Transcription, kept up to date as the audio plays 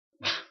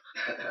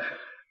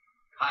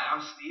Hi,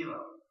 I'm Steve-O.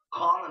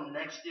 Call in the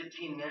next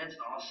 15 minutes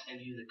and I'll send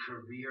you the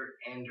career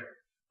ender.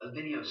 A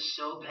video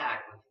so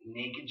packed with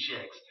naked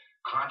chicks,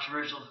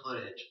 controversial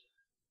footage,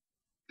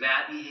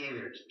 bad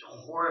behaviors,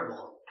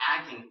 horrible,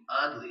 acting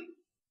ugly.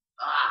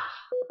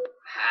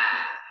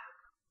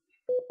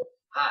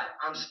 Hi,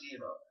 I'm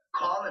Steve-O.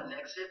 Call in the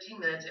next 15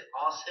 minutes and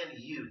I'll send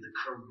you the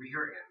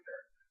career ender.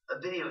 A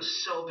video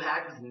so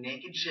packed with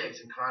naked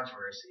chicks and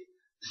controversy,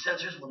 the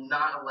censors will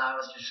not allow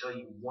us to show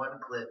you one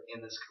clip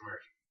in this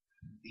commercial.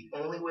 The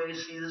only way to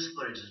see this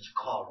footage is to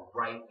call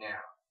right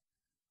now.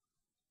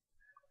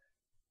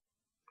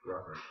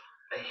 Rougher.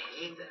 I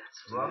hate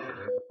that. Rougher,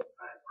 dude.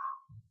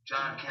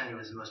 John F. Kennedy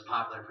was the most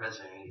popular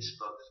president and he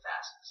spoke the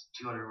fastest.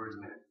 200 words a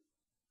minute.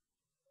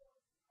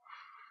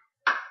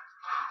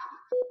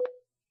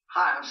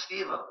 Hi, I'm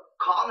Steve-O.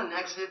 Call in the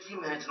next 15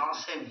 minutes and I'll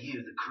send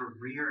you the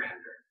career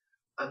ender.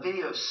 A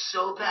video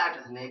so packed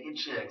with naked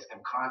chicks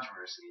and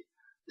controversy,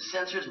 the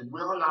censors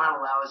will not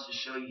allow us to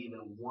show you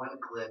even one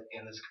clip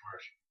in this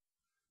commercial.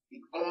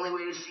 The only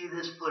way to see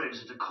this footage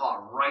is to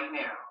call right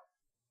now.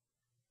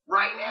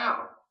 Right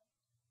now.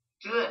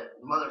 Do it,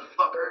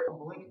 motherfucker.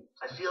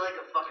 I feel like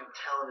a fucking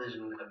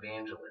television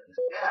evangelist.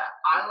 Yeah,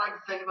 I like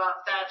to think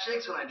about fat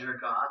chicks when I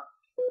jerk off.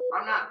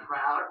 I'm not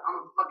proud. I'm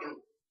a fucking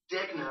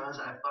dick nose.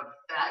 I fuck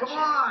fat chicks. Come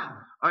on!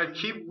 Alright,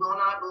 keep... You will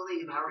not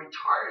believe how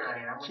retarded I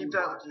am when you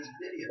watch this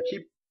video.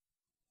 Keep...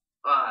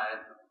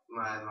 I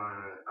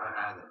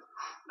have it.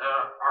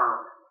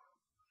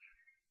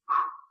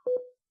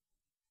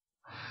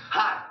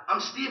 Hi, I'm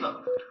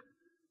Steve-O.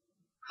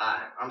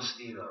 Hi, I'm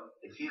Steve-O.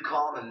 If you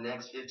call in the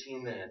next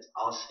 15 minutes,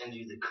 I'll send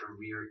you the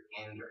career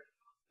ender.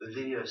 The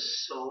video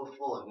is so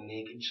full of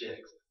naked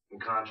chicks and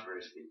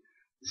controversy,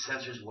 the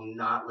censors will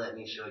not let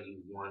me show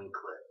you one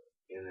clip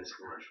in this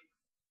commercial.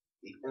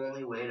 The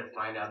only way to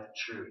find out the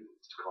truth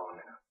is to call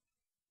now.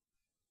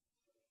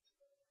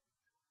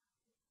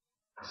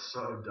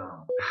 So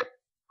dumb.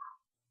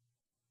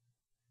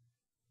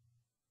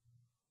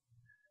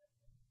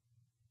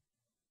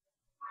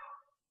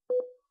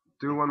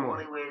 Do one more.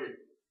 The only way to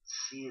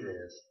see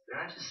this,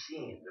 they're not just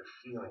seeing it, they're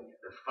feeling it.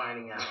 They're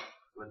finding out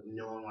what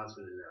no one wants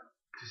them to know.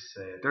 Just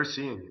say it. They're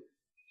seeing it.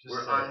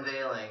 We're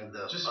unveiling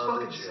the Just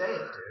fucking say it,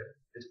 dude.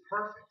 It's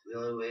perfect. The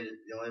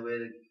only way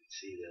to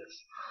see this.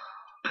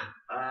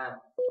 I'm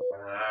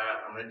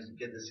gonna just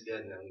get this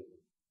good and then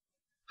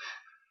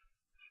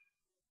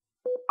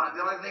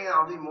the only thing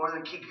I'll do more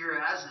than kick your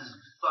ass is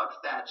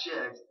fuck fat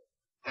chicks.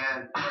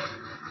 And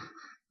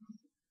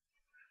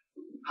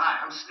hi,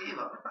 I'm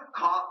Steve-O.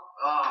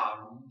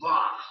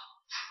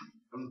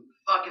 I'm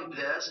fucking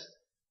pissed.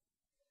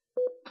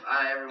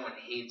 Everyone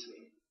hates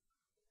me.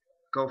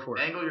 Go for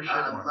it. Angle your shit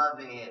more. I love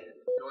being hated.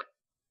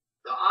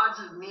 The odds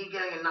of me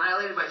getting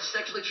annihilated by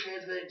sexually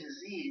transmitted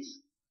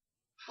disease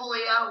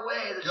fully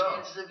outweigh the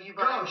chances of you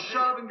buying. Go,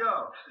 shove and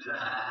go.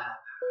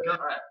 Go.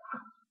 Alright.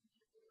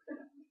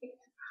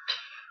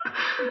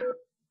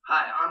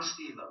 Hi, I'm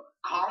Steve-O.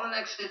 Call in the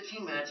next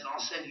 15 minutes and I'll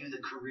send you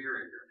the career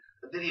ender.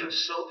 The video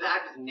is so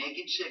packed with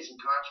naked chicks and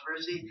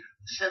controversy,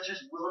 the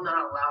censors will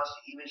not allow us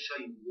to even show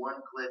you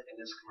one clip in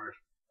this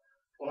commercial.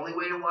 The only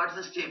way to watch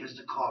this tape is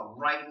to call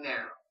right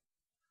now.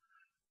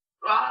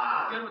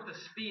 Good with the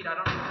speed, I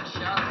don't need to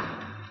shout.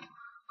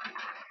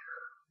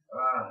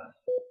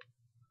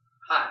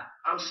 Hi,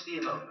 I'm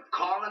Steve-O.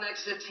 Call in the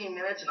next 15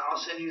 minutes and I'll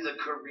send you the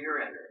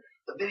career ender.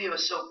 The video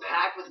is so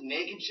packed with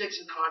naked chicks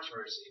and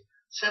controversy,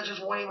 censors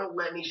won't even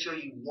let me show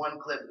you one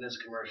clip in this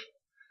commercial.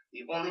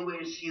 The only way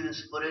to see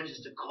this footage is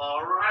to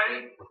call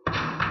right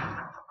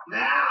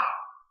now.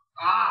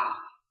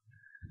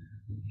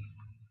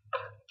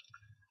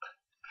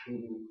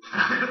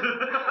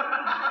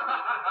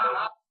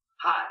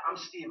 Hi, I'm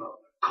Steve-O.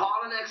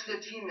 Call in the next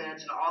 15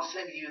 minutes and I'll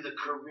send you the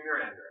career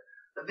ender.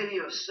 The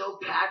video is so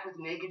packed with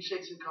naked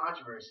chicks and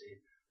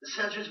controversy, the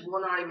censors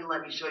will not even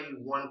let me show you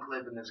one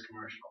clip in this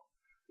commercial.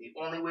 The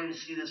only way to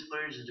see this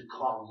footage is to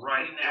call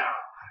right now.